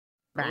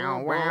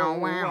Bow wow wow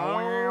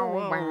wow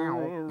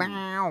wow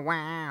bow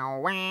wow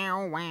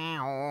wow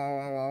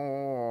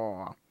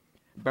wow.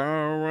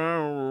 Bow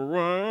wow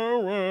wow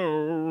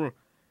wow.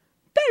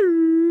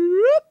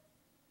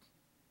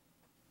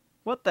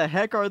 What the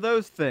heck are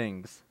those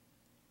things?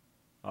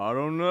 I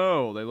don't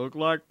know. They look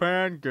like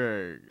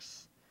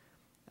pancakes.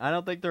 I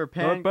don't think they're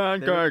Not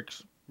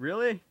pancakes.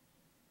 Really?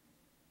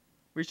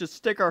 We should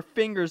stick our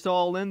fingers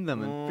all in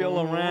them and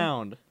feel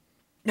around.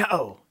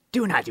 No,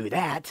 do not do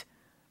that.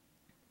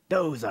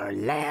 Those are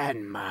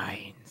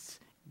landmines.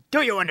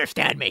 Do you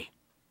understand me?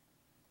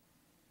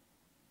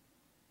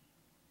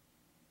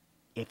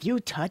 If you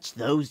touch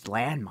those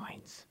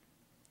landmines,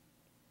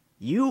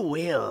 you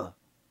will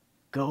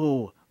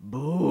go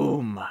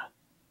boom.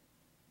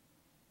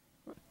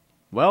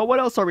 Well, what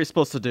else are we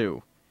supposed to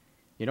do?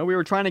 You know, we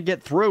were trying to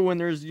get through and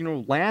there's,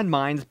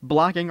 landmines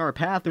blocking our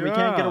path and we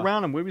can't get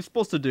around them. What are we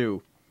supposed to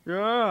do?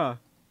 Yeah.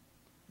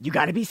 You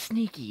gotta be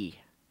sneaky.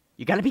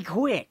 You gotta be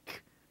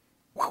quick.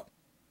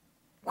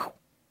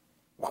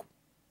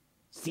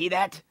 See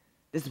that?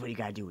 This is what you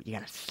gotta do. You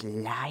gotta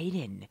slide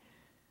in.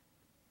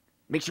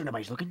 Make sure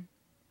nobody's looking.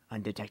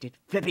 Undetected.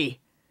 Flippy.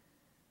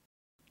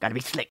 Gotta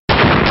be slick.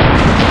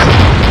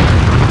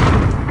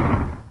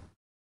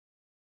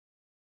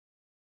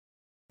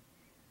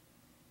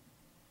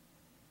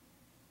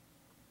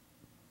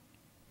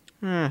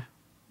 Well,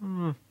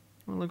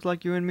 looks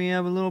like you and me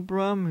have a little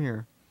problem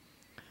here.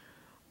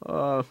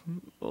 Well,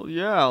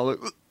 yeah.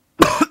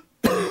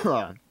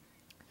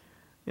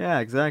 Yeah,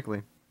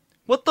 exactly.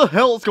 What the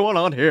hell's going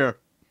on here?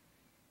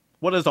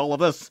 What is all of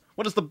this?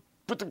 What is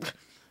with the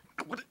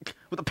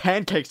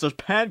pancakes? There's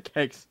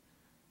pancakes.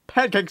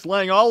 Pancakes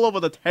laying all over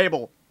the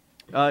table.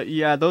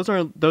 Yeah, those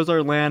are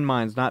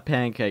landmines, not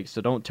pancakes,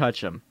 so don't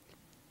touch them.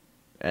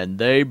 And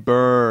they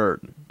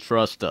burn.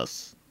 Trust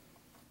us.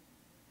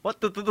 What?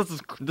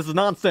 This is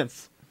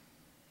nonsense.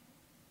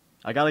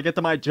 I gotta get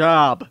to my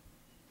job.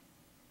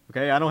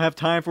 Okay, I don't have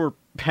time for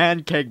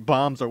pancake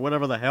bombs or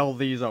whatever the hell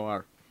these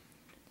are.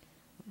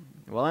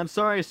 Well, I'm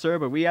sorry, sir,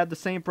 but we had the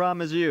same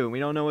problem as you. We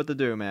don't know what to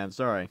do, man.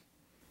 Sorry.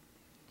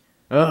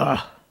 Ugh.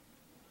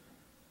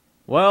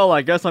 Well,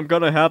 I guess I'm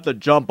gonna have to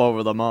jump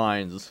over the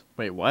mines.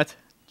 Wait, what?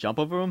 Jump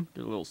over them?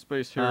 Get a little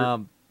space here.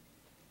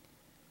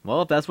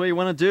 Well, if that's what you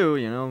want to do,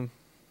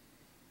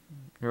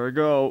 Here we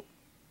go.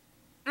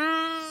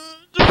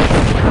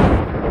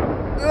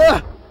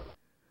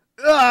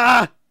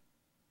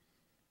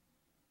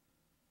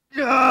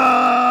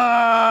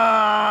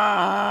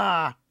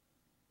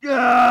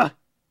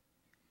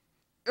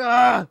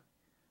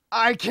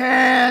 I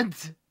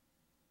can't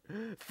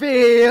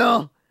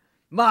feel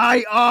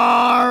my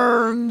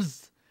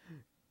arms.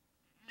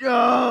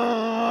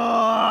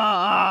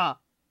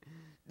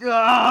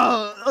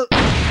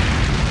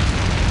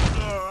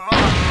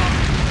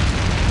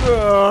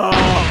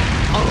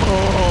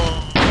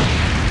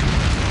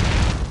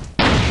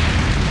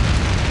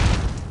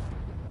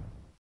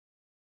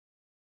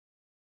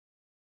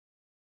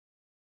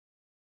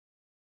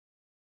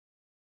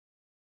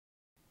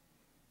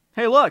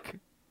 Hey, look!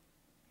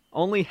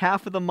 Only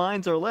half of the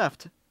mines are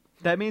left.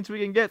 That means we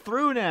can get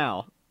through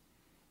now.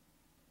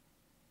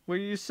 Where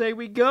do you say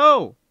we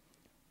go?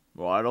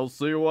 Well, I don't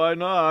see why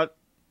not.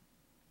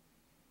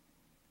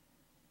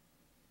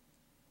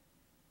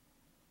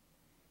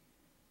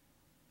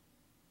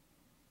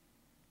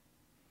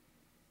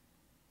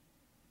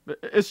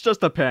 It's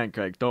just a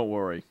pancake, don't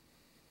worry.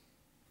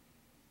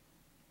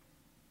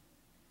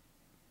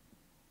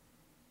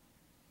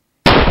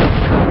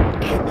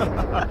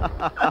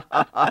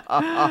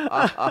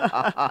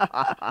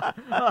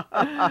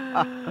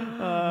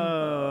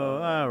 Oh,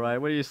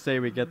 alright, what do you say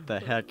we get the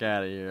heck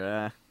out of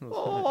here,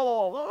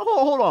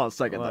 hold on a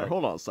second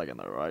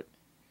there, right?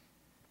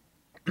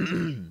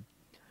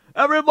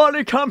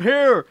 Everybody come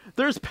here!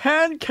 There's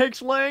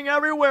pancakes laying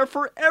everywhere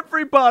for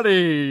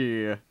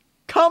everybody!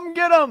 Come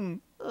get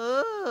them!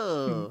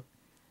 Ooh.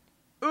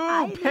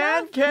 Ooh,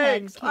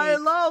 pancakes! I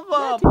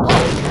love them!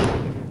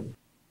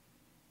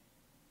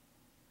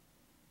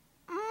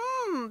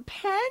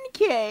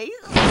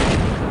 Pancakes.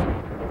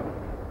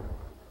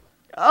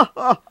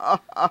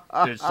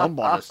 Did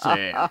somebody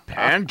say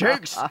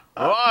pancakes?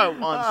 Oh, I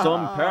want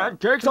some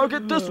pancakes. I'll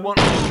get this one.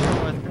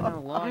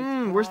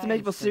 Where's the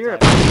maple syrup?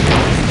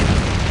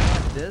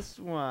 This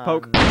one.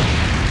 Poke.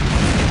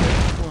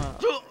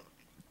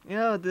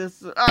 Yeah,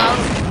 this.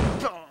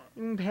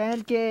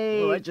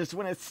 Pancake. Oh, I just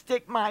want to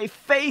stick my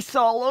face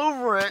all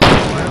over it.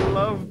 Oh, I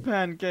love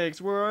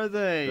pancakes. Where are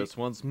they? This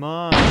one's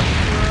mine. Where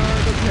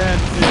are the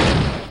pancakes?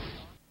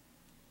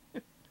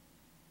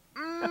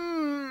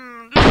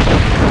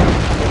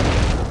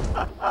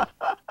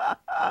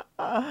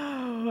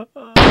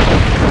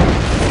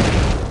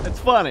 It's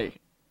funny.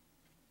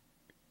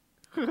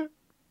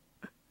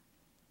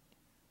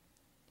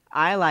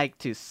 I like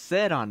to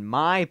sit on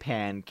my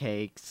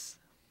pancakes.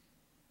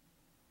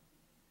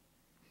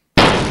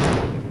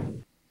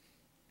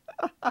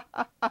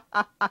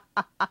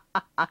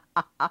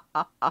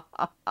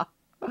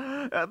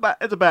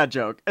 It's a bad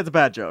joke. It's a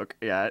bad joke.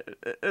 Yeah,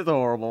 it's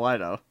horrible, I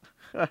know.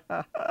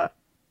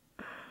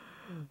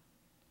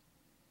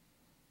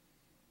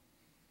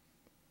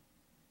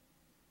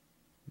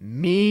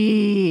 Me.